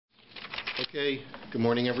Okay, good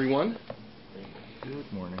morning everyone.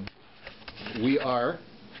 Good morning. We are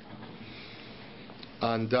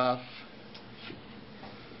on DAF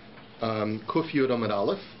Kuf Yud Amud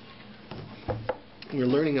Aleph. We're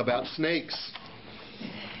learning about snakes,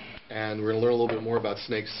 and we're going to learn a little bit more about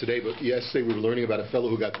snakes today. But yesterday we were learning about a fellow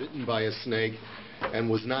who got bitten by a snake and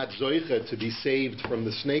was not zoicha to be saved from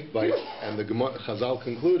the snake bite. And the Chazal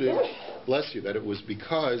concluded, bless you, that it was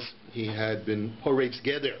because he had been poretz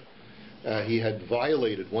geder. He had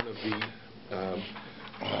violated one of the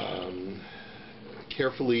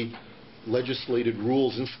carefully legislated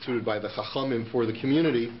rules instituted by the Chachamim for the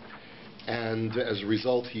community, and as a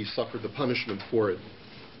result he suffered the punishment for it.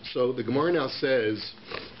 So the Gemara now says,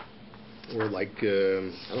 we're like,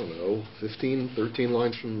 I don't know, 15, 13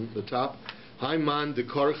 lines from the top, Haiman de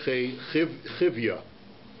karche chivya.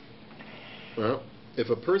 Well,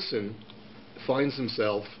 if a person finds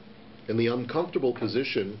himself in the uncomfortable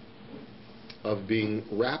position of being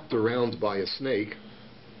wrapped around by a snake,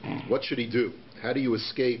 what should he do? How do you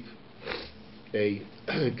escape a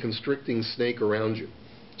constricting snake around you?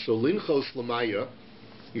 So linchos lamaya,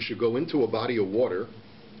 you should go into a body of water.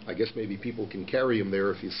 I guess maybe people can carry him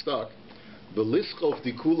there if he's stuck. V'lischof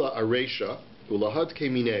dikula aresha ulahad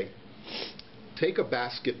kemine. Take a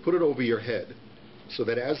basket, put it over your head, so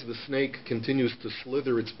that as the snake continues to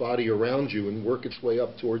slither its body around you and work its way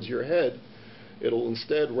up towards your head, it'll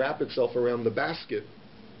instead wrap itself around the basket.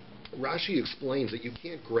 Rashi explains that you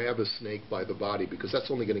can't grab a snake by the body because that's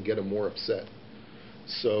only going to get him more upset.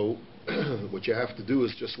 So what you have to do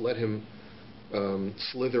is just let him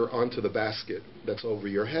slither onto the basket that's over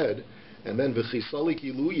your head, and then v'chisalik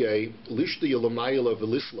iluye lishti yelamayla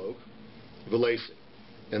v'lislok v'lesi.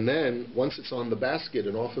 And then once it's on the basket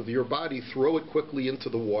and off of your body, throw it quickly into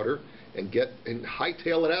the water and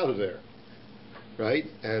hightail it out of there. Right?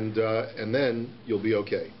 And then you'll be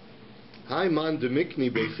okay. Haiman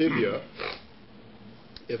demikni bechivya.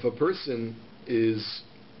 If a person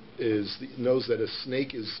knows that a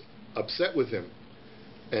snake is upset with him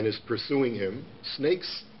and is pursuing him,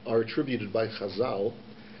 snakes are attributed by Chazal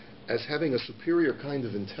as having a superior kind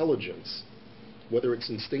of intelligence. Whether it's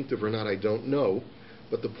instinctive or not, I don't know.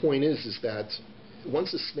 But the point is that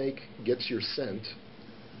once a snake gets your scent,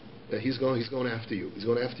 he's going after you. He's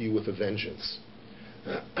going after you with a vengeance.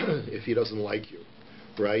 If he doesn't like you,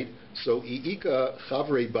 right? So iika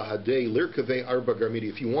chavre bahadei lirkave arba garmidi.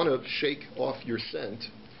 If you want to shake off your scent,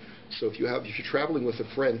 so if you're traveling with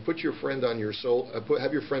a friend, put your friend on your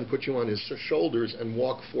have your friend put you on his shoulders and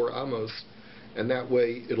walk 4 amos, and that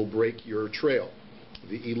way it'll break your trail.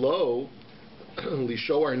 The ilo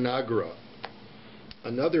lishoar nagra.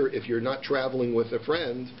 Another, if you're not traveling with a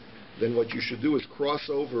friend, then what you should do is cross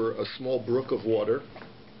over a small brook of water,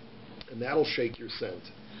 and that'll shake your scent.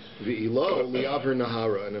 V'ilo li'aver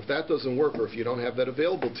nahara. And if that doesn't work, or if you don't have that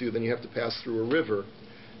available to you, then you have to pass through a river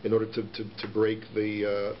in order to break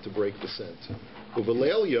the scent.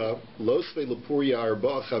 Uvalelia losve lepuria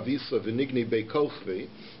arba chavisa v'nigni bekochvi.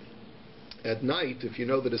 At night, if you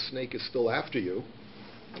know that a snake is still after you,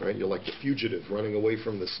 right? You're like the fugitive running away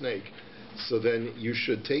from the snake. So then you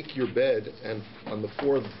should take your bed, and on the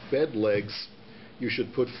 4 bed legs, you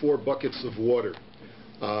should put 4 buckets of water.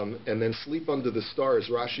 And then sleep under the stars.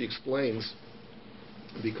 Rashi explains,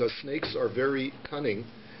 because snakes are very cunning,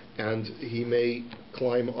 and he may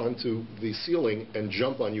climb onto the ceiling and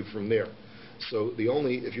jump on you from there. So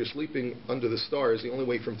if you're sleeping under the stars, the only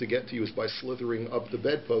way for him to get to you is by slithering up the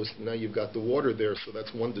bedpost. Now you've got the water there, so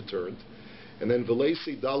that's one deterrent. And then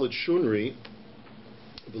velesi dalad shunri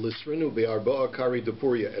v'lisrinu be'arba'a kari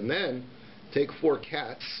depuria. And then take 4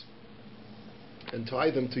 cats and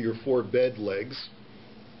tie them to your 4 bed legs.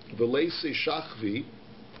 Velesi shachvi,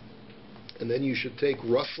 and then you should take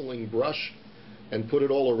rustling brush and put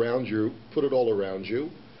it all around you.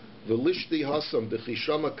 Velishti hasam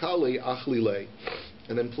b'chishama kali achlile,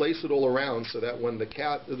 and then place it all around so that when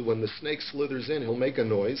the snake slithers in, he'll make a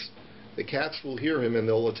noise. The cats will hear him and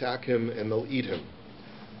they'll attack him and they'll eat him.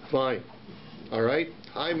 Fine, all right.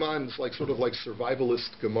 Haiman is sort of like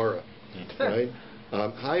survivalist Gemara, right?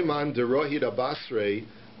 Haiman derohid abasre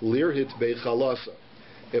lirhit bechalasa.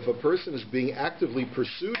 If a person is being actively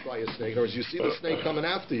pursued by a snake, or as you see the snake coming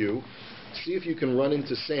after you, see if you can run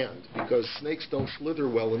into sand, because snakes don't slither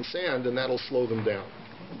well in sand, and that'll slow them down.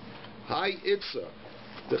 Hai itza,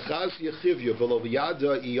 dechaz yechivya v'lo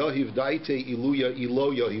yada iyahiv daite iluya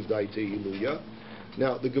ilo yahiv daite iluya.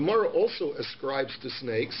 Now, the Gemara also ascribes to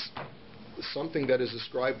snakes something that is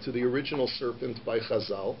ascribed to the original serpent by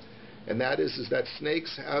Chazal, and that is that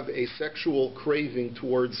snakes have a sexual craving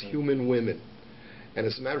towards human women. And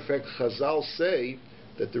as a matter of fact, Chazal say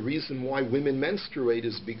that the reason why women menstruate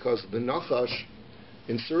is because the Nachash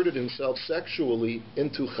inserted himself sexually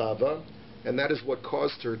into Chava, and that is what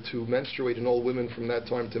caused her to menstruate, and all women from that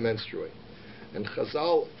time to menstruate. And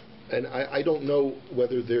Chazal, and I don't know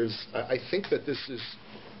whether there's, I think that this is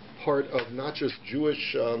part of not just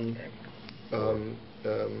Jewish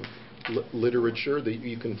literature that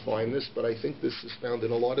you can find this, but I think this is found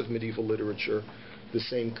in a lot of medieval literature, the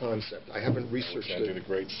same concept. I haven't researched it. Alexander the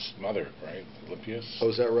Great's mother, right? Olympius? Oh,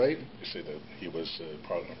 is that right? You say that he was a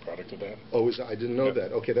product of that? Oh, I didn't know Yep.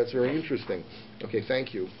 that. Okay, that's very interesting. Okay,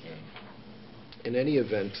 thank you. Yeah. In any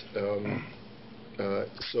event,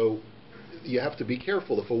 so you have to be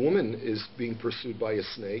careful. If a woman is being pursued by a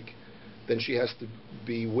snake, then she has to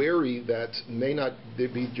be wary that may not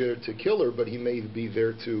be there to kill her, but he may be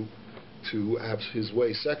there to have his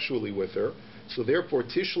way sexually with her. So therefore,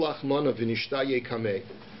 tishlach mana v'nishtaye kameh.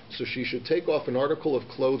 So she should take off an article of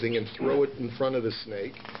clothing and throw it in front of the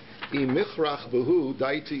snake. Imichrach behu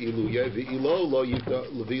daiti iluya v'ilo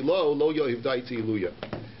lo yohiv daiti iluya.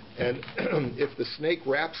 And if the snake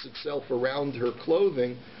wraps itself around her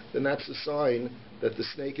clothing, then that's a sign that the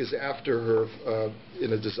snake is after her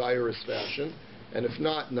in a desirous fashion. And if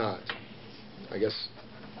not, not. I guess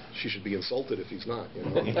she should be insulted if he's not, you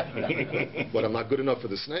know. But I'm not good enough for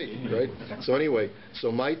the snake, right? So anyway,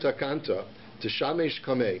 so Maita Kanta, Tishamesh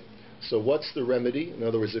Kameh. So what's the remedy? In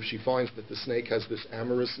other words, if she finds that the snake has this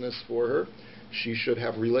amorousness for her, she should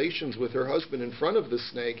have relations with her husband in front of the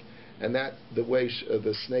snake, and that the way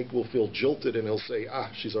the snake will feel jilted and he'll say,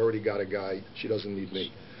 she's already got a guy, she doesn't need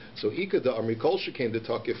me. So Ika da Amri Kol Shekain de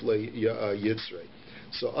Takif Le Yitzrei.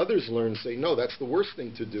 So others learn, say, no, that's the worst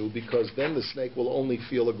thing to do, because then the snake will only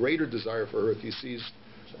feel a greater desire for her if he sees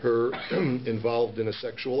her involved in a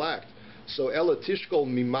sexual act. So Ela Tishkol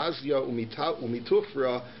Mimazia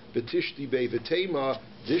Umitufra Betishti Be Vitema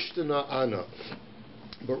Dishtana Ana.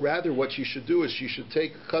 But rather what she should do is she should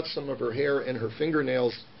cut some of her hair and her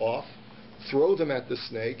fingernails off, throw them at the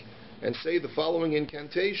snake, and say the following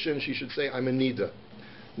incantation. She should say, I'm a Nida.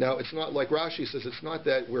 Now, it's not like Rashi says, it's not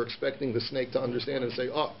that we're expecting the snake to understand and say,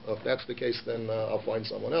 if that's the case, then I'll find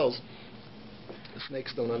someone else. The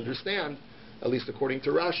snakes don't understand, at least according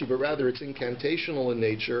to Rashi, but rather it's incantational in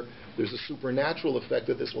nature. There's a supernatural effect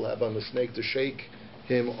that this will have on the snake to shake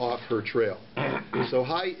him off her trail. So,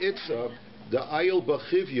 Hai Itza, the Ayil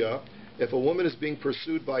Bachivya, if a woman is being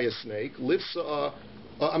pursued by a snake,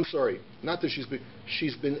 I'm sorry, not that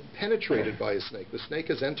she's been penetrated by a snake. The snake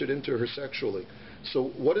has entered into her sexually. So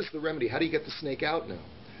what is the remedy? How do you get the snake out now?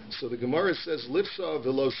 So the Gemara says, Lifsa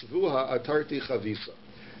velosvuha atarti chavisa.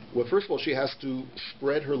 Well, first of all, she has to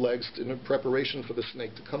spread her legs in preparation for the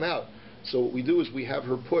snake to come out. So what we do is we have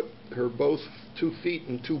her put her both 2 feet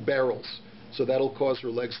in 2 barrels. So that'll cause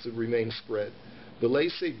her legs to remain spread.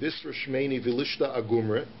 Velese bisra shmeini vilishta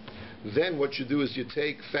agumre. Then what you do is you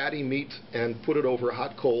take fatty meat and put it over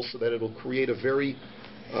hot coals so that it'll create a very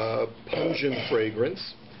pungent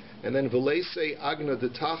fragrance. And then velese agna de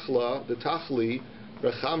tachli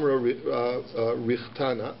rechamra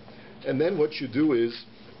richtana. And then what you do is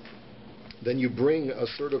then you bring a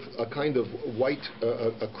sort of a kind of white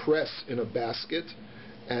a cress in a basket,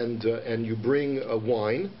 and you bring a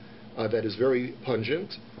wine that is very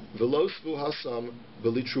pungent. Velosvu hasam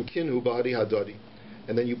velitrukinu bahadi hadadi.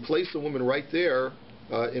 And then you place the woman right there,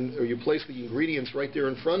 or you place the ingredients right there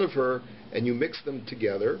in front of her, and you mix them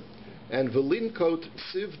together. And velinkot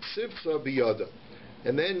sivsa biyada.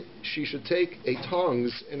 And then she should take a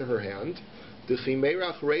tongs in her hand,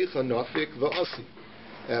 dechimerach reicha nafik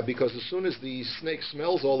va'asi. Because as soon as the snake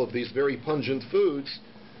smells all of these very pungent foods,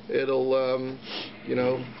 it'll,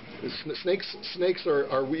 snakes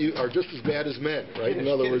are just as bad as men, right? In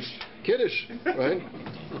other words, kiddush, right?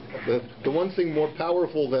 The one thing more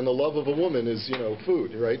powerful than the love of a woman is,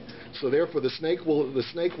 food, right? So therefore, the snake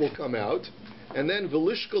will come out, and then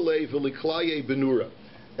velishkale veliklaye benura,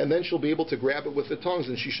 and then she'll be able to grab it with the tongs,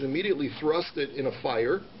 and she should immediately thrust it in a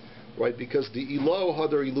fire, right? Because the ilo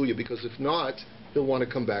hadar iluya, because if not, he'll want to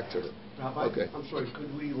come back to her. Rabbi, okay. I'm sorry,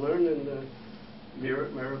 could we learn in the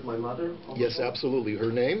mirror of my mother? Yes, absolutely.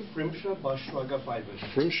 Her name? Frimsha Bashraga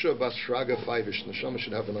Faivish. Frimsha Bashraga Faivish. Neshama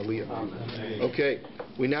should have an aliyah. Amen. Okay,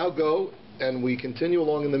 we now go and we continue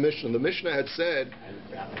along in the Mishnah. The Mishnah had said...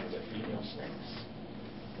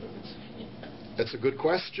 That's a good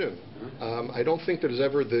question. I don't think there's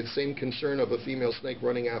ever the same concern of a female snake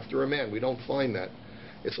running after a man. We don't find that.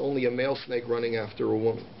 It's only a male snake running after a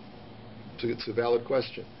woman. It's a valid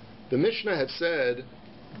question. The Mishnah had said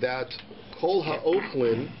that kol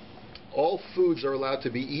ha'ochlin, all foods are allowed to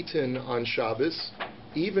be eaten on Shabbos,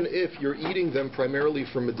 even if you're eating them primarily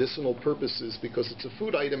for medicinal purposes, because it's a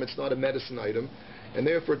food item, it's not a medicine item. and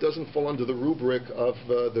therefore it doesn't fall under the rubric of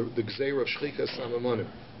the Gzeira of Shchichas Samamonim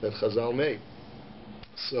that Chazal made.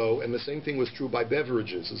 So, and the same thing was true by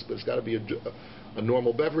beverages. It's got to be a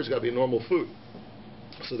normal beverage, got to be a normal food.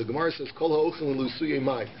 So the Gemara says, Kol ha'ochel lusuyei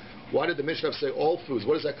mai. Why did the Mishnah say all foods?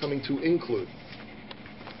 What is that coming to include?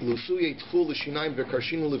 Lusuyei tchul l'shinayim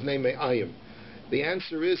v'karshinu livnei me'ayim. The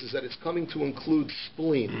answer is that it's coming to include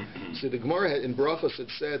spleen. So the Gemara in Brachos had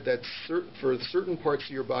said that for certain parts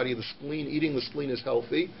of your body, the spleen, eating the spleen is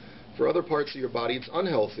healthy. For other parts of your body, it's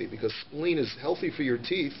unhealthy, because spleen is healthy for your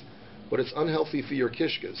teeth, but it's unhealthy for your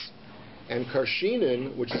kishkas. And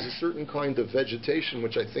karshinin, which is a certain kind of vegetation,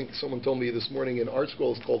 which I think someone told me this morning in art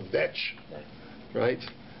school, is called vetch, right?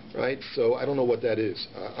 So I don't know what that is,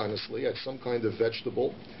 honestly. It's some kind of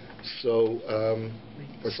vegetable. So,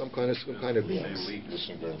 or some kind of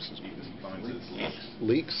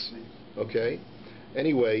leeks. Okay.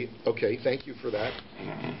 Anyway, okay. Thank you for that.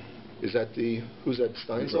 Is that who's that?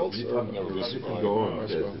 Steinsaltz?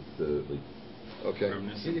 Okay.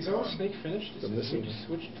 Is our snake finished? Did we just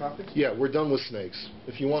switch topics? Yeah, we're done with snakes.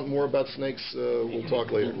 If you want more about snakes, we'll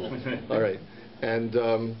talk later. All right. And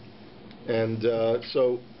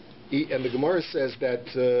the Gemara says that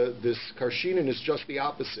this karshinin is just the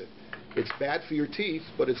opposite. It's bad for your teeth,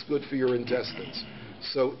 but it's good for your intestines.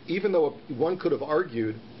 So even though one could have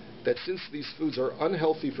argued that since these foods are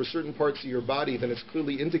unhealthy for certain parts of your body, then it's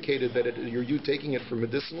clearly indicated that you're taking it for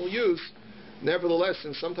medicinal use. Nevertheless,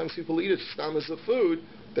 and sometimes people eat it stam as a food,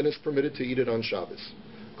 then it's permitted to eat it on Shabbos.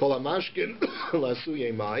 Kol hamashkin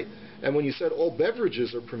la'asuyei mai. And when you said all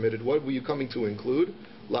beverages are permitted, what were you coming to include?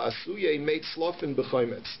 La'asuyei meit slofin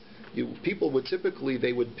b'chaimetz. People would typically,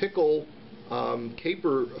 they would pickle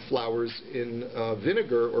caper flowers in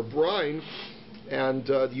vinegar or brine, and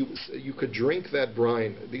you could drink that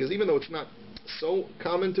brine, because even though it's not so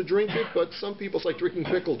common to drink it, but some people, it's like drinking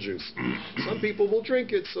pickle juice. Some people will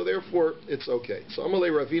drink it, so therefore it's okay. So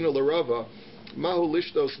Amalei Ravina Larava, Mahu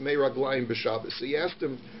Lishtos Mei Raglayim b'Shabbos. So he asked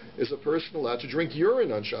him, is a person allowed to drink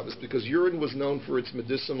urine on Shabbos? Because urine was known for its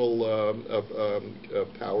medicinal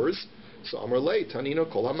powers. So Amalei Tanina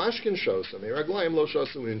Kol HaMashkin Shosa Mei Raglayim Lo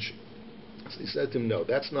Shosu Inshi. So he said to him, no,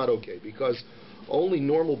 that's not okay, because only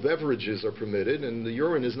normal beverages are permitted, and the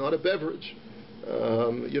urine is not a beverage.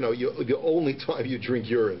 The only time you drink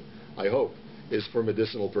urine, I hope, is for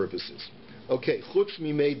medicinal purposes. Okay, chutz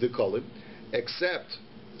mimei dekolim, except,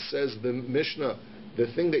 says the Mishnah, the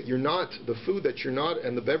thing that you're not, the food that you're not,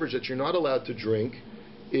 and the beverage that you're not allowed to drink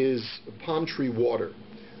is palm tree water.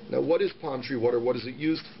 Now, what is palm tree water? What is it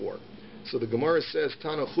used for? So the Gemara says,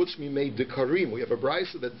 Tana chutz mimei dekarim. We have a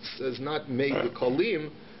brisa that says not mei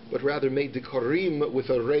dekalim, but rather mei dekarim with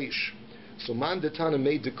a reish. So man detana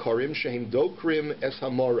made dekarim shehem dokrim es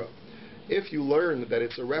hamara. If you learn that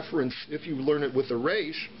it's a reference, if you learn it with a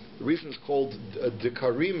reish, the reason it's called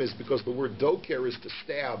dekarim is because the word doker is to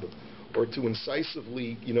stab or to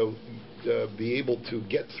incisively, be able to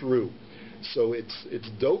get through. So it's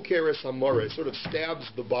doker es hamara. It sort of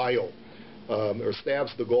stabs the bile. Or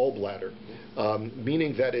stabs the gallbladder,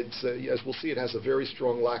 meaning that it's, as we'll see, it has a very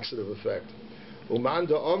strong laxative effect.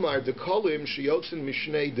 Umanda Omar dekalim shiyotzin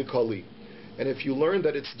mishnei dekali. And if you learn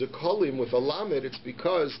that it's dekalim with a lamed, it's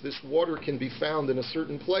because this water can be found in a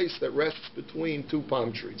certain place that rests between two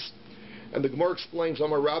palm trees. And the Gemara explains,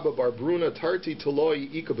 Amar Rabba Bar Bruna Tarti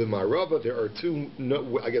Toloi Ika b'Marava. There are two,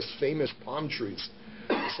 famous palm trees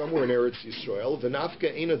somewhere in Eretz Yisrael.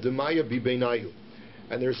 V'nafka ena demaya bibeinayu.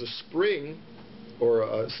 And there's a spring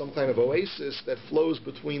or some kind of oasis that flows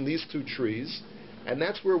between these two trees, and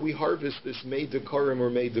that's where we harvest this mei dekarim or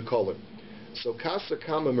mei dekalim. So kasa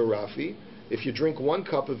kama mirafi, if you drink 1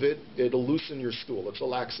 cup of it, it'll loosen your stool. It's a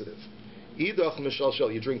laxative. Idach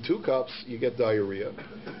mishalshel, you drink 2 cups, you get diarrhea.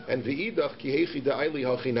 And v'idach kihechi da'ayli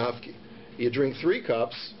hachinavki. You drink 3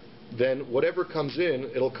 cups, then whatever comes in,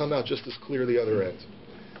 it'll come out just as clear the other end,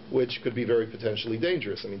 which could be very potentially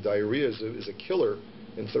dangerous. I mean, diarrhea is a killer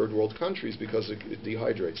in third world countries because it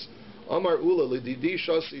dehydrates. Amar Ula lididi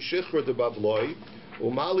shasi shichra de bavloi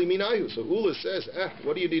umali minayu. So Ula says,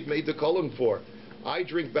 what do you need made the column for? I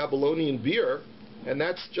drink Babylonian beer, and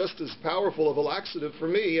that's just as powerful of a laxative for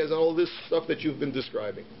me as all this stuff that you've been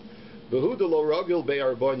describing. But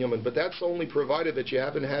that's only provided that you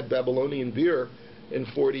haven't had Babylonian beer in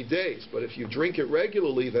 40 days. But if you drink it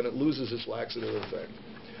regularly, then it loses its laxative effect.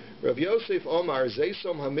 Rav Yoseph Omar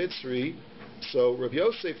Zaysom HaMitzri. So Rav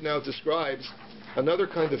Yosef now describes another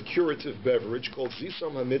kind of curative beverage called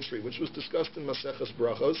Zaysom HaMitzri, which was discussed in Maseches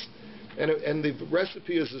Brachos, and the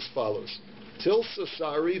recipe is as follows: Tilsa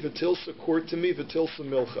sari, v'tilsa kortimi, v'tilsa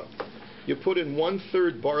milcha. You put in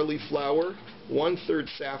 1/3 barley flour, 1/3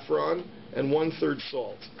 saffron, and 1/3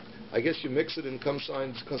 salt. I guess you mix it in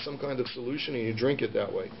some kind of solution and you drink it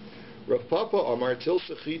that way. Rav Papa Amar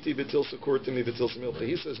Tilsa Chiti v'Tilsa Kurtimi v'Tilsa Milcha.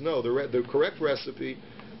 He says no. The correct recipe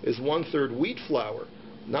is 1/3 wheat flour,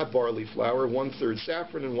 not barley flour, 1/3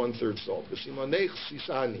 saffron and 1/3 salt. V'Simanech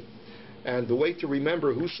Sisani. And the way to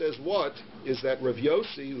remember who says what is that Rav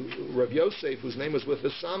Yosef, whose name is with the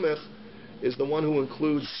Samech, is the one who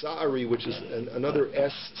includes Sari, which is another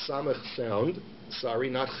S Samech sound. Sari,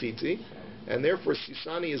 not Chiti. And therefore,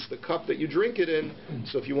 Sisani is the cup that you drink it in.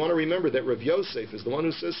 So if you want to remember that Rav Yosef is the one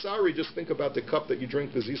who says Sari, just think about the cup that you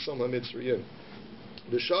drink the Zisam HaMitzri in.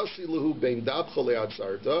 V'shasi luhu bein dabcha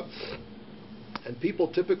le'atzarta. And people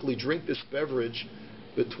typically drink this beverage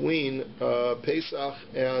between Pesach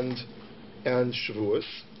and Shavuos.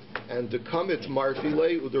 And the kamit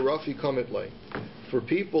marfile udarafi kamit le. For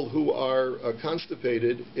people who are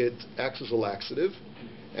constipated, it acts as a laxative.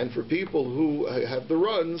 And for people who have the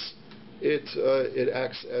runs, it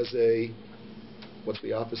acts as a, what's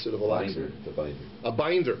the opposite of a laxative? Binder. A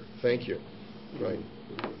binder. Thank you. Right.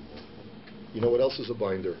 You know what else is a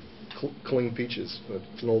binder? Cling peaches.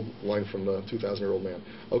 It's an old line from the 2,000-year-old man.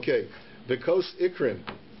 Okay. The kos ikrin.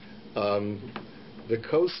 The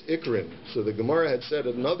kos ikrin. So the Gemara had said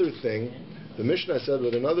another thing. The Mishnah said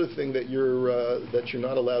that another thing that you're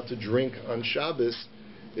not allowed to drink on Shabbos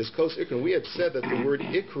is kos ikrin. We had said that the word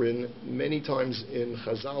ikrin many times in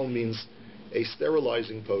Chazal means a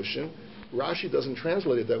sterilizing potion. Rashi doesn't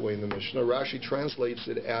translate it that way in the Mishnah. Rashi translates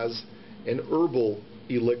it as an herbal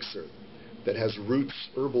elixir that has roots,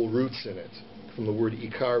 herbal roots in it, from the word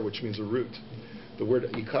ikar, which means a root. The word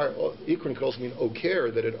ikrin could also mean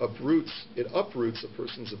oker, that it uproots a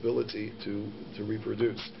person's ability to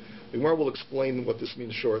reproduce. The Gemara will explain what this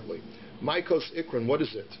means shortly. Maikos ikrin, what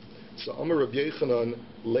is it? So Amar Rabbi Yechanan,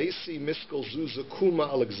 Lesi Miskal Zuza Kuma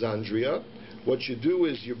Alexandria. What you do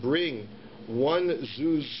is you bring 1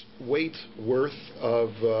 zuz weight worth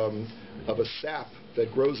of a sap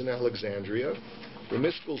that grows in Alexandria. The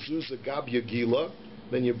Miskal Zuza Gabya Gila.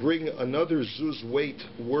 Then you bring another zuz weight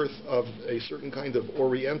worth of a certain kind of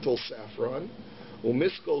oriental saffron.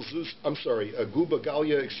 Umiskal Zuz, a Guba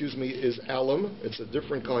Galia, is alum. It's a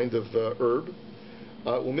different kind of herb.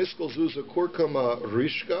 Umiskal Zuza Kurkuma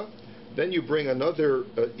Rishka. Then you bring another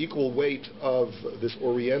equal weight of this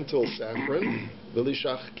oriental saffron,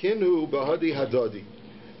 v'lishachkinu b'hadi hadadi,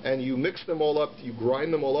 and you mix them all up, you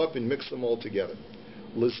grind them all up and mix them all together.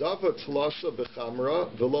 L'zava tlasa b'chamra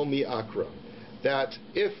v'lo mi'akra. That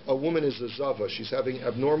if a woman is a zava, she's having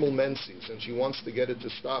abnormal menses, and she wants to get it to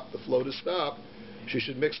stop, the flow to stop, she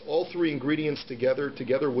should mix all 3 ingredients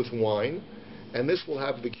together with wine, and this will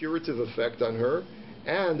have the curative effect on her,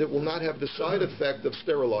 and it will not have the side effect of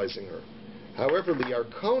sterilizing her. However,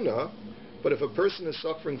 liarkona, but if a person is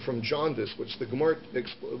suffering from jaundice, which the Gemara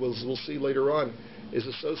we'll see later on, is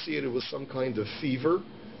associated with some kind of fever,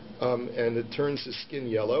 and it turns his skin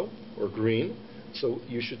yellow or green, so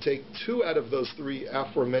you should take 2 out of those 3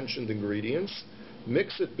 aforementioned ingredients,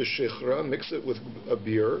 mix it b'shichra, mix it with a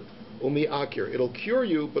beer, umi akir. It'll cure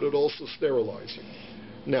you, but it'll also sterilize you.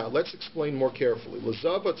 Now, let's explain more carefully.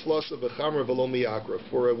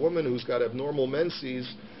 For a woman who's got abnormal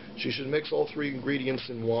menses, she should mix all 3 ingredients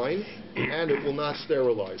in wine, and it will not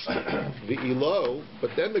sterilize her. The ilo,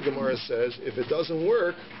 but then the Gemara says, if it doesn't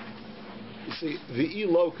work, you see, the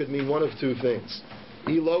ilo could mean one of 2 things.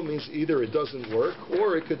 Ilo means either it doesn't work,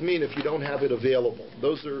 or it could mean if you don't have it available.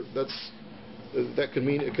 That could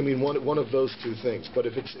mean one of those 2 things. But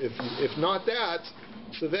if not that,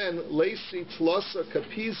 so then, Lesi Tlasa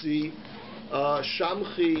Kapizi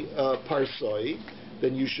Shamchi Parsoi,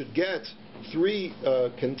 then you should get 3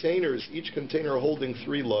 containers, each container holding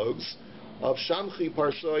 3 loaves, of Shamchi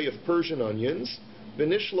Parsoi, of Persian onions,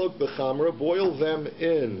 Vinishlob Bechamra, boil them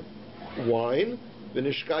in wine,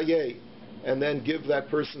 Vinishkaye, and then give that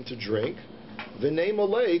person to drink, Vinei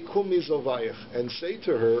Malay Kumi Zovayach, and say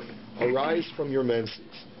to her, arise from your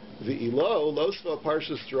menses. V'ilo losva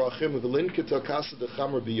parshas drachim v'linkita kasa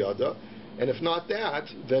dechamer biyada, and if not that,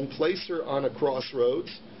 then place her on a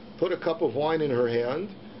crossroads, put a cup of wine in her hand.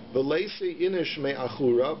 V'leisi inish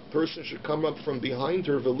me'achura, person should come up from behind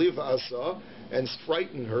her v'liv asa and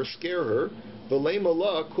frighten her, scare her.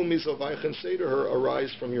 V'leimala kumi zovayich, and say to her,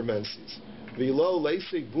 arise from your menses. V'ilo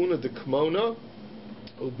leisi buna de kmona,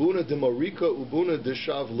 ubuna de marika, ubuna de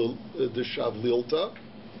shavlilta,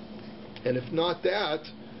 and if not that,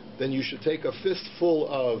 then you should take a fistful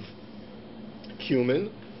of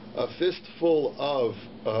cumin, a fistful of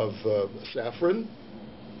saffron,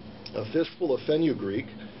 a fistful of fenugreek,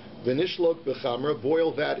 vinishlock bechamra,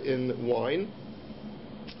 boil that in wine,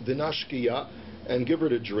 vinashkiya, and give her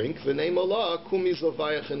to drink. V'nei mala kumi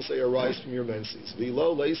zavayach, and say arise from your menses.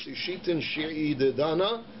 V'lo leisi shitin shiri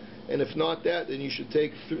dedana, and if not that, then you should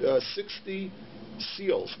take 60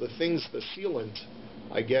 seals, the sealant.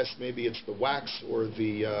 I guess maybe it's the wax or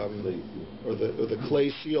the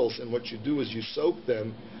clay seals, and what you do is you soak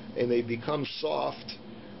them, and they become soft.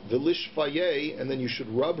 V'lishfaye, and then you should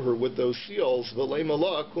rub her with those seals. V'lei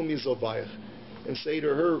mala kumi zavayach, and say to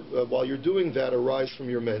her, while you're doing that, arise from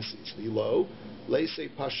your menses. V'lo leise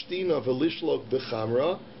pashtina v'lishlok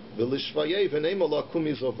b'chamra v'lishvaye v'nei mala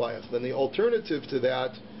kumi zavayach. Then the alternative to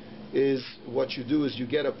that is what you do is you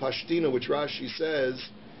get a pashtina, which Rashi says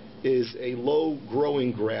is a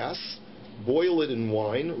low-growing grass, boil it in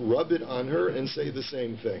wine, rub it on her, and say the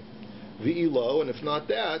same thing. V'ilo, and if not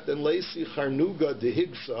that, then leisi charnuga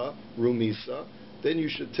dehigsa rumisa, then you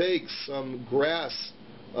should take some grass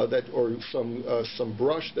or some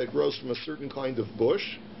brush that grows from a certain kind of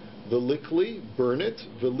bush, v'likli, burn it,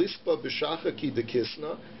 v'lispa b'shacha ki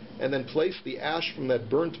dekisna, and then place the ash from that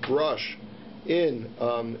burnt brush in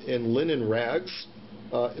linen rags,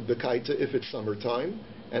 b'kaita if it's summertime,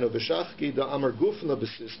 and b'shach ki da amar gufna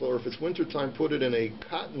b'sisla, or if it's wintertime, put it in a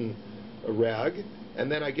cotton rag, and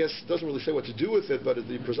then I guess it doesn't really say what to do with it, but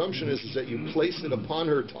the presumption is that you place it upon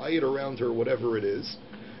her, tie it around her, whatever it is.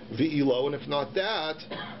 V'ilo, and if not that,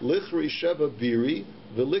 lichri sheva biri,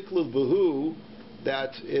 v'liklil behu,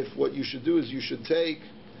 that if what you should do is you should dig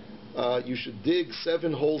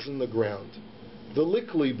 7 holes in the ground.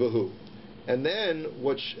 V'likli behu, and then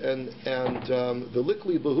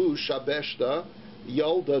v'likli behu shabeshta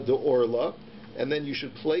yalda de orla, and then you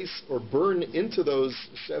should place or burn into those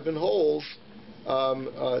 7 holes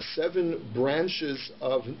 7 branches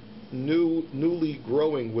of newly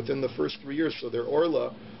growing within the first 3 years, so they're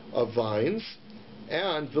orla of vines,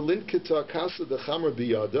 and v'linkita kasa de chamra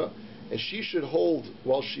biyada, and she should hold,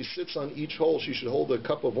 while she sits on each hole, she should hold a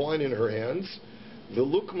cup of wine in her hands,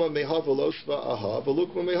 v'lukma meha v'losva aha,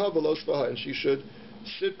 v'lukma meha v'losva aha, and she should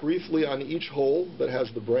sit briefly on each hole that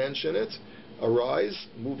has the branch in it, arise,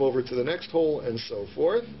 move over to the next hole, and so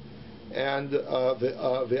forth. And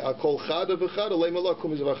ve'akol chada v'chada le'mala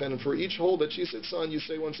kum mizavacha, and for each hole that she sits on, you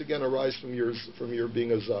say once again, arise from your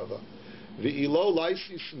being a zava. Ve'ilo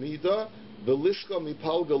laisi smida v'liska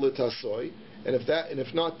mipalga l'tasoy, and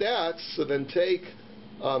if not that, so then take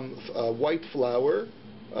white flour,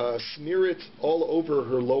 smear it all over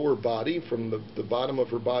her lower body, from the bottom of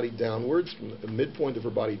her body downwards, from the midpoint of her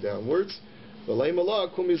body downwards. And say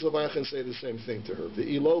the same thing to her.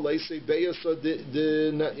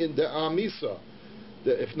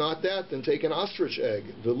 If not that, then take an ostrich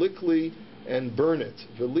egg, v'likli, and burn it.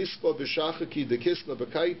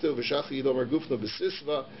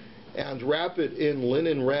 And wrap it in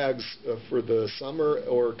linen rags for the summer,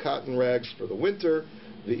 or cotton rags for the winter.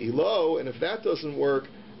 And if that doesn't work,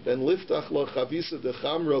 then liftach lo chavisa de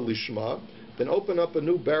chamra lishma, then open up a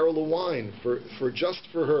new barrel of wine for just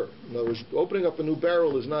for her. In other words, opening up a new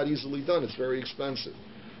barrel is not easily done. It's very expensive.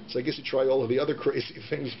 So I guess you try all of the other crazy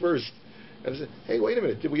things first. And I said, hey, wait a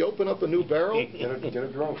minute, did we open up a new barrel? Get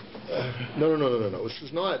her drunk. No.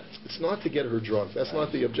 It's not to get her drunk. That's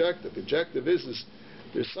not the objective. The objective is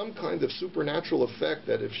there's some kind of supernatural effect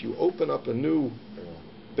that if you open up a new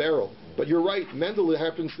barrel. But you're right, Mendel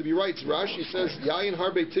happens to be right. Rashi says, Yayin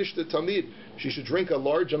harbe tishta tamid. She should drink a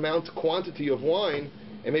large quantity of wine,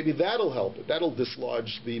 and maybe that'll help it. That'll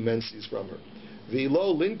dislodge the menses from her.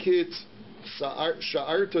 V'lo linkit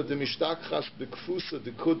sha'arta de mishtakchas bekfusa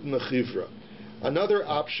de kud mechivra. Another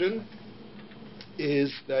option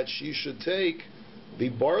is that she should take the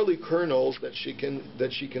barley kernels that she can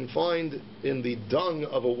find in the dung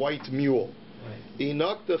of a white mule.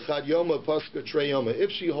 If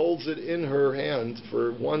she holds it in her hand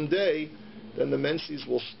for 1 day, then the menses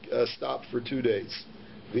will stop for 2 days.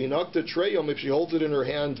 If she holds it in her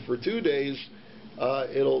hand for 2 days,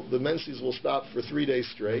 the menses will stop for 3 days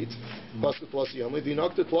straight. If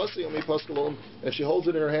she holds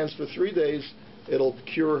it in her hands for 3 days, it'll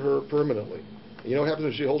cure her permanently. You know what happens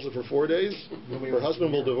if she holds it for 4 days? Her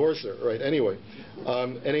husband will divorce her. Right. Anyway,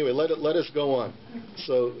 let us go on.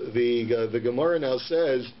 So the Gemara now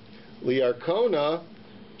says, liarkona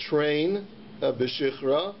train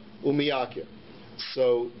b'shichra umiyakir.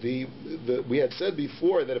 So we had said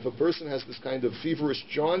before that if a person has this kind of feverish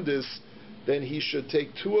jaundice, then he should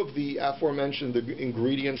take 2 of the aforementioned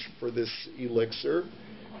ingredients for this elixir,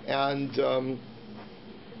 and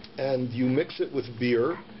you mix it with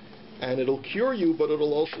beer, and it'll cure you, but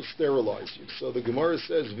it'll also sterilize you. So the Gemara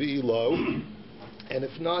says, V'ilo, and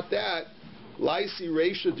if not that, Laisi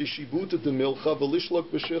Reisha Dishibuta de Milcha V'lishlok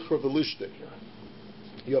B'shichra V'lishtik.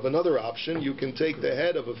 You have another option. You can take the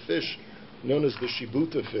head of a fish known as the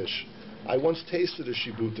shibuta fish. I once tasted a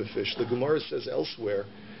shibuta fish. The Gemara says elsewhere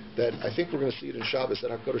that, I think we're going to see it in Shabbos,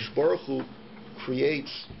 that HaKadosh Baruch Hu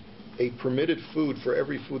creates a permitted food for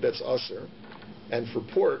every food that's aser, and for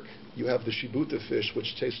pork, you have the shibuta fish,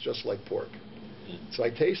 which tastes just like pork. So I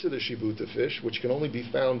tasted a shibuta fish, which can only be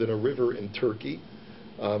found in a river in Turkey.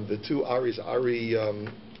 The two Ari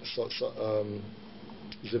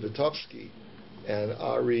Zivitovsky and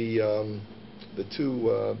Ari, the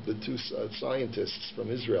two scientists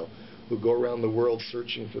from Israel who go around the world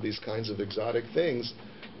searching for these kinds of exotic things.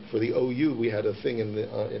 For the OU, we had a thing in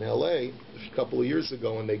LA a couple of years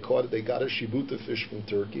ago, and they got a shibuta fish from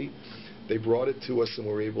Turkey. They brought it to us, and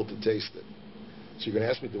we were able to taste it. So you're going to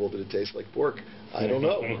ask me, well, did it taste like pork? I don't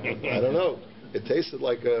know. I don't know. It tasted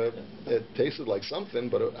like something,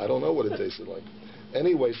 but I don't know what it tasted like.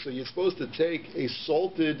 Anyway, so you're supposed to take a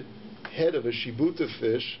salted head of a shibuta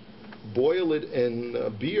fish, boil it in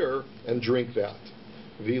beer, and drink that.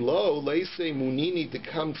 Vilo leise munini de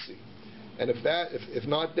kamsi. And if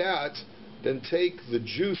not that, then take the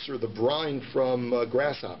juice or the brine from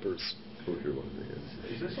grasshoppers.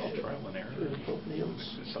 Is this all trial and error?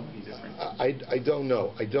 So many different. I don't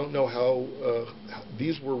know. I don't know how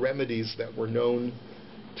these were remedies that were known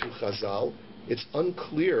to Chazal. It's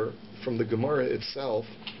unclear from the Gemara itself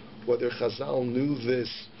whether Chazal knew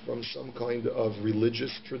this from some kind of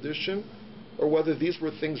religious tradition, or whether these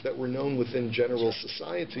were things that were known within general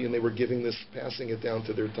society and they were passing it down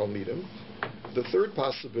to their Talmidim. The third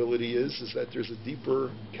possibility is that there's a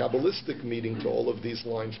deeper Kabbalistic meaning to all of these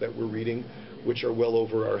lines that we're reading, which are well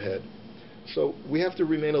over our head. So we have to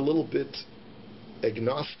remain a little bit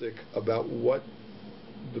agnostic about what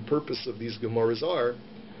the purpose of these Gemaras are,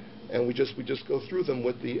 and we just go through them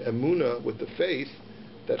with the emunah, with the faith,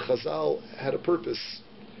 that Chazal had a purpose.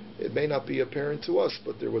 It may not be apparent to us,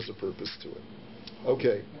 but there was a purpose to it.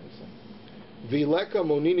 Okay. Vileka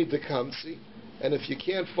monini de kamsi. And if you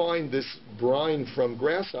can't find this brine from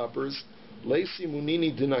grasshoppers, lesi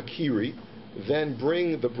munini dinakiri, then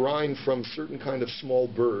bring the brine from certain kind of small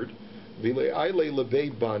bird, vile'aile lebei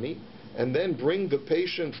bani, and then bring the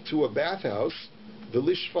patient to a bathhouse,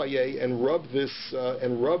 vilishfaye, and rub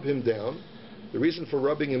him down. The reason for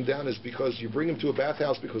rubbing him down is because you bring him to a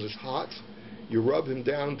bathhouse because it's hot. You rub him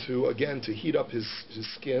down to heat up his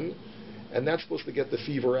skin, and that's supposed to get the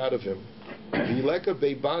fever out of him. And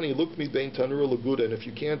if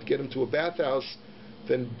you can't get him to a bathhouse,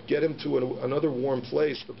 then get him to another warm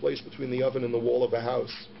place, the place between the oven and the wall of a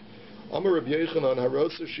house.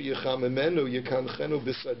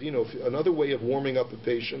 Another way of warming up a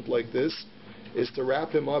patient like this is to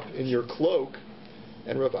wrap him up in your cloak.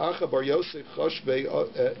 And Rav Acha bar Yosef SHB,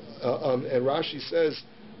 and Rashi says,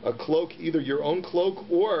 a cloak, either your own cloak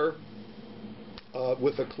or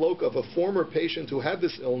with a cloak of a former patient who had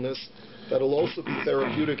this illness, that'll also be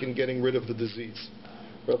therapeutic in getting rid of the disease.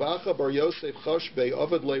 Rav Acha bar Yosef SHB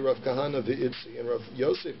Avad le Rav Kahana v'Itzi, and Rav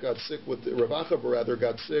Yosef got sick with Rav Acha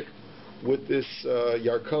got sick with this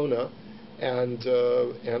yarkona, and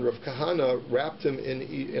Rav Kahana wrapped him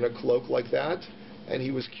in a cloak like that, and he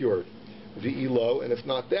was cured. V'ilo, and if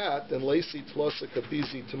not that, then lesi tlosa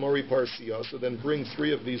kapizi tamori parsia. So then bring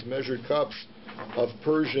 3 of these measured cups of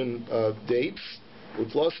Persian dates,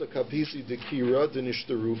 utlosa kapizi dekira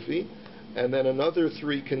denishtarufi, and then another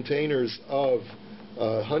 3 containers of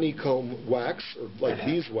honeycomb wax, or like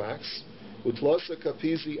beeswax, utlosa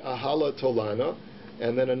kapizi ahala tolana,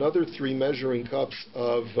 and then another 3 measuring cups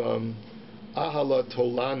of ahala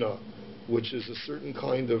tolana, which is a certain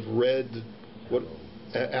kind of red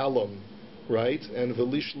alum. Right? And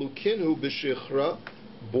velishlu kinhu b'shichra,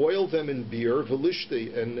 boil them in beer,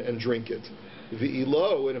 velishti, and drink it.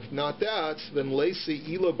 V'ilo, and if not that, then lesi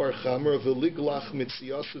ila bar chamra v'liglach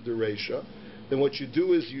mitziasa dereisha. Then what you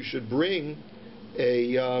do is you should bring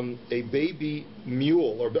a baby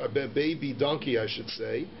mule, or a baby donkey, I should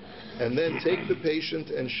say, and then take the patient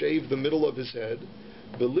and shave the middle of his head.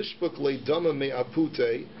 V'lishbuk le'dama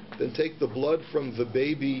me'apute, then take the blood from the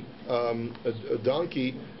baby a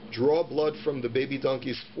donkey, draw blood from the baby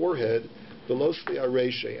donkey's forehead,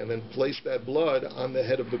 and then place that blood on the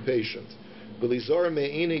head of the patient. But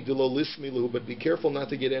be careful not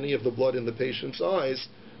to get any of the blood in the patient's eyes,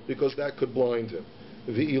 because that could blind him.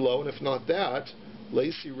 And if not that,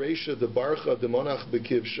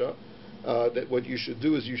 that what you should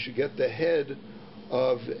do is you should get the head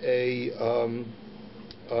of a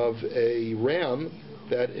ram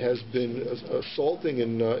that has been salting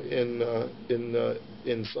in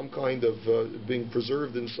some kind of being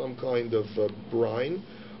preserved in some kind of brine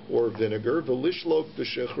or vinegar. V'lishlok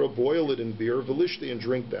b'shechra, boil it in beer. V'lishti, and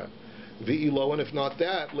drink that. V'ilo, and if not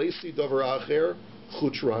that, lesi davar acher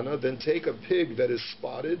chutrana, then take a pig that is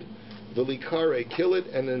spotted, velikare, kill it,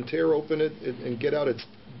 and then tear open it and get out its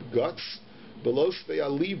guts, below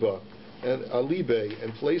aliba and alibe,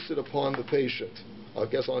 and place it upon the patient, I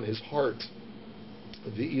guess on his heart.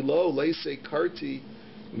 V'ilo leise karti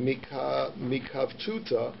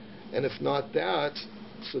mikavtuta, and if not that,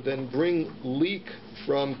 so then bring leek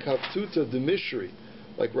from kavtuta de mishri,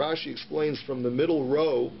 like Rashi explains, from the middle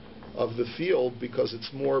row of the field, because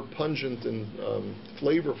it's more pungent and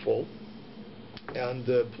flavorful,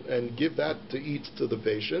 and give that to eat to the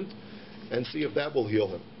patient, and see if that will heal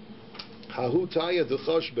him. Hahu taya de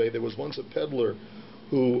SHB, there was once a peddler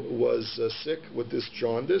who was sick with this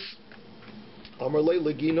jaundice. Amarle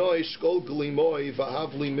leginoi shkol glimoi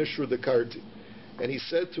vahavli mishra de karti. And he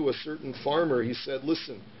said to a certain farmer, he said,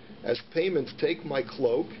 listen, as payment, take my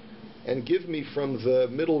cloak and give me from the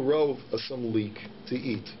middle row some leek to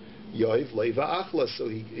eat. Yoiv leva achla. So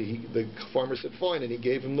the farmer said, fine, and he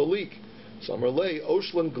gave him the leek. So Amarle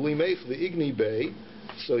oshlan glimech the igni bay.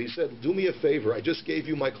 So he said, do me a favor, I just gave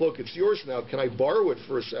you my cloak, it's yours now, can I borrow it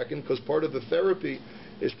for a second? Because part of the therapy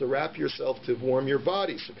is to wrap yourself to warm your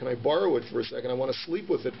body. So can I borrow it for a second? I want to sleep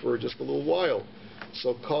with it for just a little while.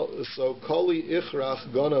 So kali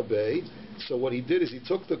ichrach gana bay. So what he did is he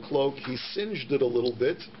took the cloak, he singed it a little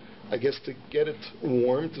bit, I guess to get it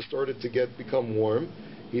warm, to start it to become warm.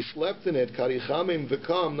 He slept in it, karichamim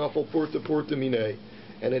v'kam nafal purta purta minei,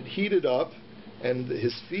 and it heated up, and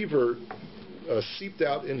his fever seeped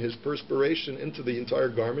out in his perspiration into the entire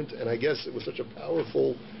garment, and I guess it was such a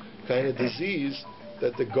powerful kind of disease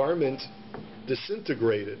that the garment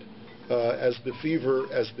disintegrated as the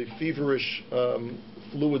feverish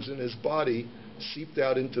fluids in his body seeped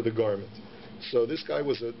out into the garment. So this guy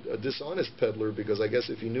was a dishonest peddler, because I guess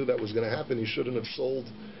if he knew that was going to happen, he shouldn't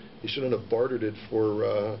have bartered it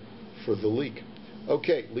for the leek.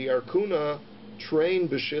 Okay, liarkuna train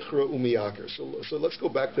b'shichra umiyaker. So let's go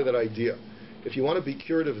back to that idea. If you want to be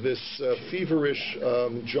cured of this feverish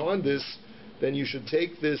jaundice, then you should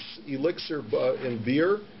take this elixir in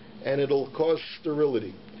beer, and it'll cause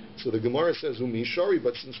sterility. So the Gemara says, Umishari,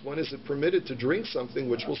 but since when is it permitted to drink something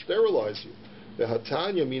which will sterilize you? The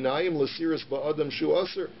Hatanya minayim lasiris ba'adam shu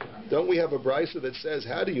aser. Don't we have a brisa that says,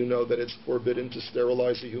 how do you know that it's forbidden to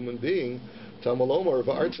sterilize a human being? Tamalomar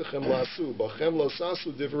va'artzachem lasu bachem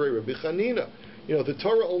losasu divrei Rabbi Chanina. You know, the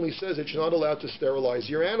Torah only says that you're not allowed to sterilize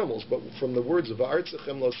your animals, but from the words of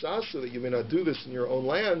va'artzachem losasu, that you may not do this in your own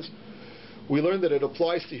lands, we learn that it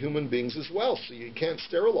applies to human beings as well. So you can't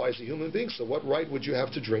sterilize a human being. So what right would you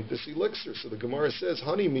have to drink this elixir? So the Gemara says,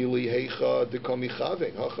 Hani mili heicha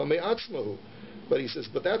dekamichaven hacha me'atzmahu. But he says,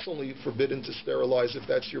 but that's only forbidden to sterilize if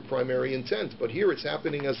that's your primary intent. But here it's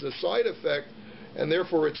happening as a side effect, and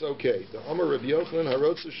therefore it's okay. The Amar Rabbi Yochanan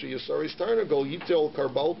harotza sheyasaris tarnagol yitel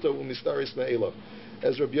karbalto umistaris me'elav.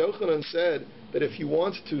 As Rabbi Yochanan said, that if you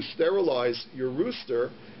want to sterilize your rooster,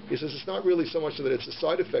 he says it's not really so much that it's a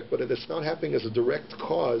side effect, but it's not happening as a direct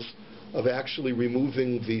cause of actually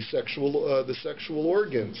removing the sexual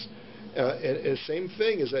organs. And same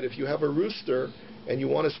thing is that if you have a rooster and you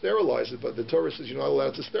want to sterilize it, but the Torah says you're not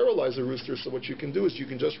allowed to sterilize a rooster, so what you can do is you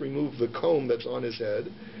can just remove the comb that's on his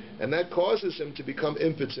head, and that causes him to become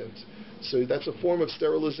impotent. So that's a form of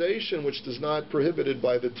sterilization which is not prohibited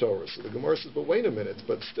by the Torah. So the Gemara says, but wait a minute,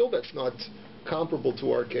 but still that's not comparable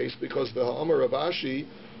to our case, because the Ha'amar of Ashi,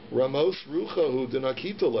 Ramos Ruchahu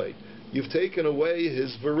Dinakitale, you've taken away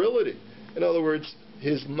his virility. In other words,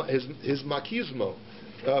 his machismo.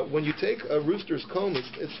 When you take a rooster's comb,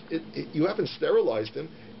 you haven't sterilized him.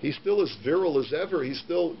 He's still as virile as ever. He's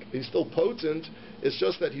still potent. It's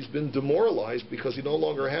just that he's been demoralized because he no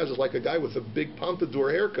longer has, it's like a guy with a big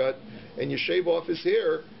pompadour haircut, and you shave off his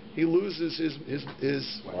hair, he loses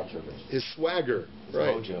his swagger,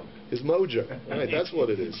 right? Mojo. His mojo, right? That's what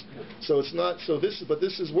it is. So it's not. But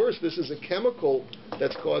this is worse. This is a chemical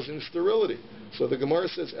that's causing sterility. So the Gemara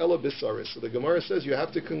says Ella bisaris. So the Gemara says you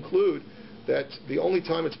have to conclude that the only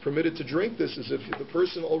time it's permitted to drink this is if the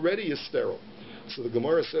person already is sterile. So the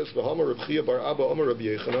Gemara says, "V'hamar Reb Chia bar Abba Omer Rabbi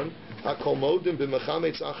Yechanan, hakol modim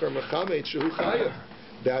b'mechametz achar mechametz shehu chayav."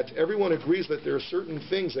 That everyone agrees that there are certain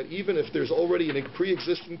things that even if there's already a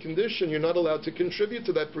pre-existing condition, you're not allowed to contribute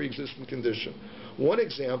to that pre-existing condition. One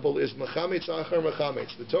example is mechametz achar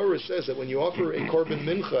mechametz. The Torah says that when you offer a korban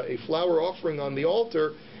mincha, a flour offering on the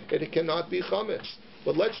altar, it cannot be chametz.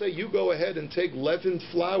 But let's say you go ahead and take leavened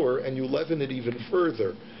flour and you leaven it even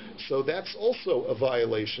further. So that's also a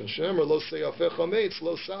violation. The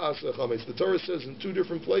Torah says in two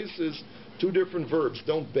different places, two different verbs.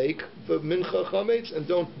 Don't bake the mincha chametz and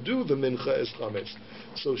don't do the mincha as chametz.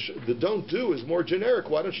 So the don't do is more generic.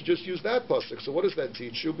 Why don't you just use that pasuk? So what does that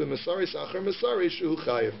teach you?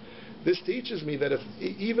 This teaches me that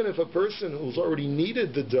even if a person who's already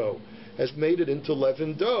kneaded the dough has made it into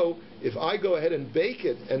leavened dough, if I go ahead and bake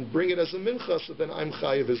it and bring it as a mincha, so then I'm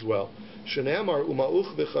chayiv as well. I'm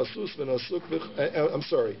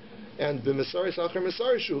sorry. And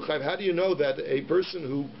how do you know that a person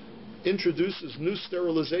who introduces new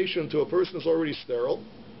sterilization to a person who's already sterile,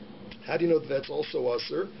 how do you know that that's also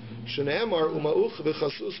aser?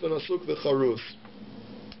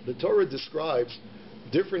 The Torah describes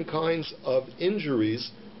different kinds of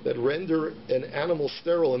injuries that render an animal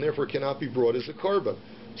sterile and therefore cannot be brought as a korban.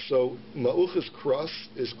 So ma'uch is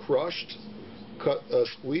crushed,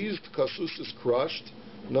 squeezed, kasus is crushed,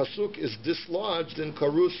 nasuk is dislodged, and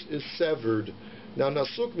karus is severed. Now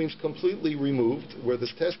nasuk means completely removed, where the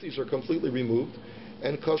testes are completely removed,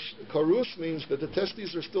 and karus means that the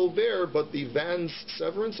testes are still there, but the vas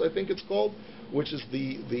severans, I think it's called, which is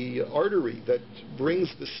the artery that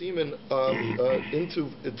brings the semen into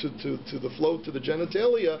the flow to the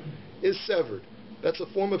genitalia, is severed. That's a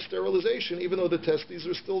form of sterilization, even though the testes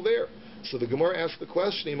are still there. So the Gemara asks the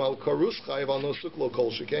question, "Al karus chayiv al nosuk lo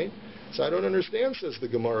kol shekain?" So I don't understand, says the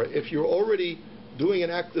Gemara. If you're already doing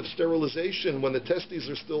an act of sterilization when the testes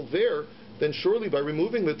are still there, then surely by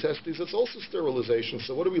removing the testes, it's also sterilization.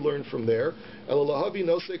 So what do we learn from there?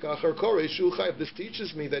 This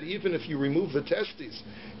teaches me that even if you remove the testes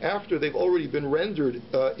after they've already been rendered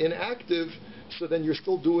inactive, so then you're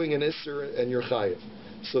still doing an isser and you're chayiv.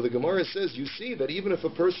 So the Gemara says, you see that even if a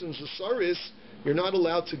person's a saris, you're not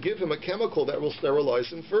allowed to give him a chemical that will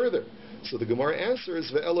sterilize him further. So the Gemara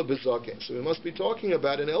answers, ve'ela bizaken. So we must be talking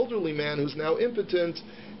about an elderly man who's now impotent,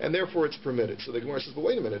 and therefore it's permitted. So the Gemara says, but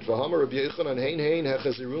wait a minute.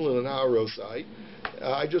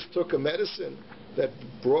 I just took a medicine that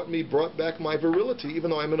brought back my virility,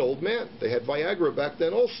 even though I'm an old man. They had Viagra back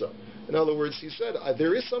then also. In other words, he said,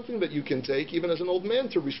 there is something that you can take, even as an old man,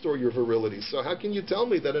 to restore your virility. So how can you tell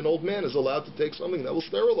me that an old man is allowed to take something that will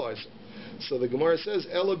sterilize him? So the Gemara says,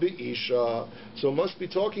 Ela bi'isha. So it must be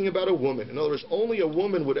talking about a woman. In other words, only a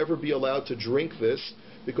woman would ever be allowed to drink this,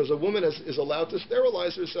 because a woman is allowed to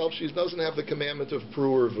sterilize herself. She doesn't have the commandment of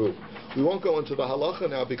pru or vu. We won't go into the halacha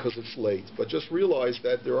now because it's late, but just realize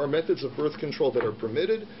that there are methods of birth control that are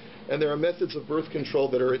permitted, and there are methods of birth control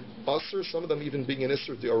that are usr, some of them even being an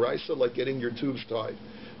isser d'oraisa, like getting your tubes tied.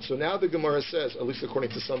 So now the Gemara says, at least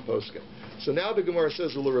according to some poskim, so now the Gemara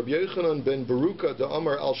says, Ula Rabbi Yochanan ben Baruka da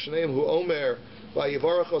Amar al Shneim hu Omer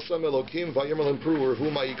vayivarach Hashem Elokim vayimer lem pru hu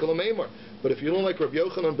ma'ikol meimar. But if you don't like Rabbi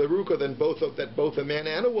Yochanan Baruka, then both a man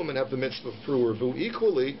and a woman have the mitzvah of pru or vu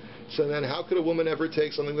equally. So then, how could a woman ever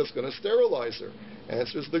take something that's going to sterilize her?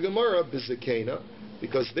 Answers the Gemara, bizikena,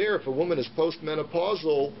 because there, if a woman is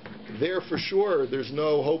postmenopausal, there for sure there's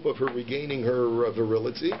no hope of her regaining her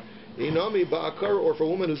virility. Inami ba'akar, or if a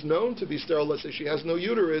woman is known to be sterile, let's say she has no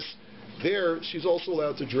uterus, there she's also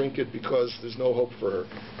allowed to drink it because there's no hope for her.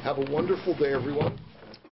 Have a wonderful day, everyone.